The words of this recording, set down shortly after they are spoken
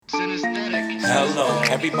Hello,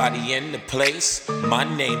 everybody in the place. My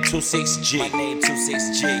name 26G.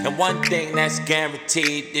 And one thing that's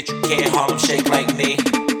guaranteed that you can't Harlem shake like me.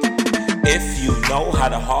 If you know how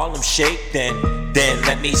to Harlem shake, then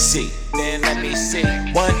let me see.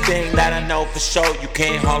 One thing that I know for sure, you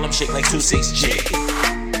can't Harlem shake like 26G.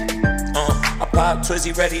 I pop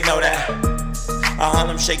Twizzy, ready know that. I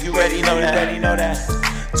Harlem shake, you ready know that.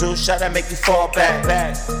 Two shot, I make you fall back.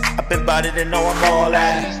 I've been bout it and know I'm all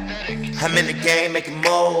that. I'm in the game, making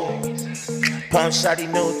moves. Punch shot, he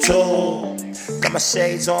new too. Got my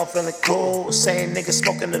shades on, feeling cool. Same nigga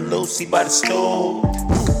smoking the Lucy by the stool.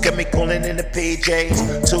 Got me coolin' in the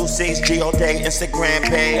PJs. 26Gallday Instagram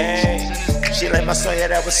page. She like my son, yeah,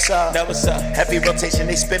 that what's up. Heavy rotation,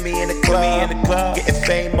 they spin me in the club. Getting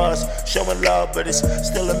famous, showing love, but it's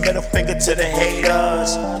still a middle finger to the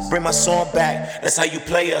haters. Bring my song back, that's how you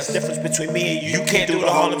play us. Difference between me and you can't do the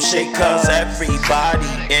Harlem Shake, cause everybody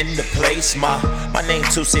in the place. My name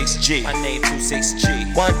 26G.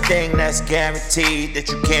 One thing that's guaranteed, that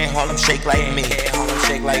you can't Harlem Shake like me.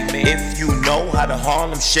 If you know how to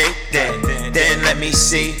Harlem Shake, then let me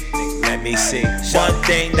see. One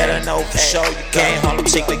thing that I know for sure, you can't Harlem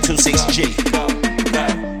Shake like 26G.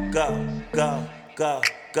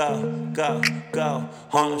 Go,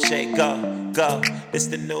 Harlem Shake, go. It's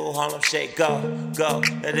the new Harlem Shake, go.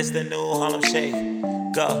 That is the new Harlem Shake,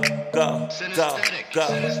 go.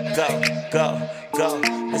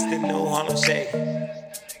 It's the new Harlem Shake.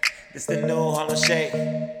 It's the new Harlem Shake.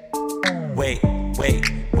 Wait.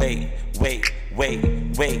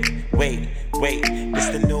 It's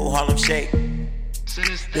the new Harlem Shake.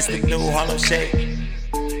 It's the new Harlem Shake.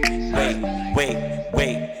 Wait.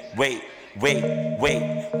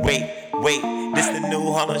 This the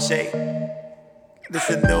new Harlem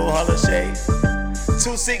Shake.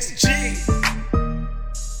 26G.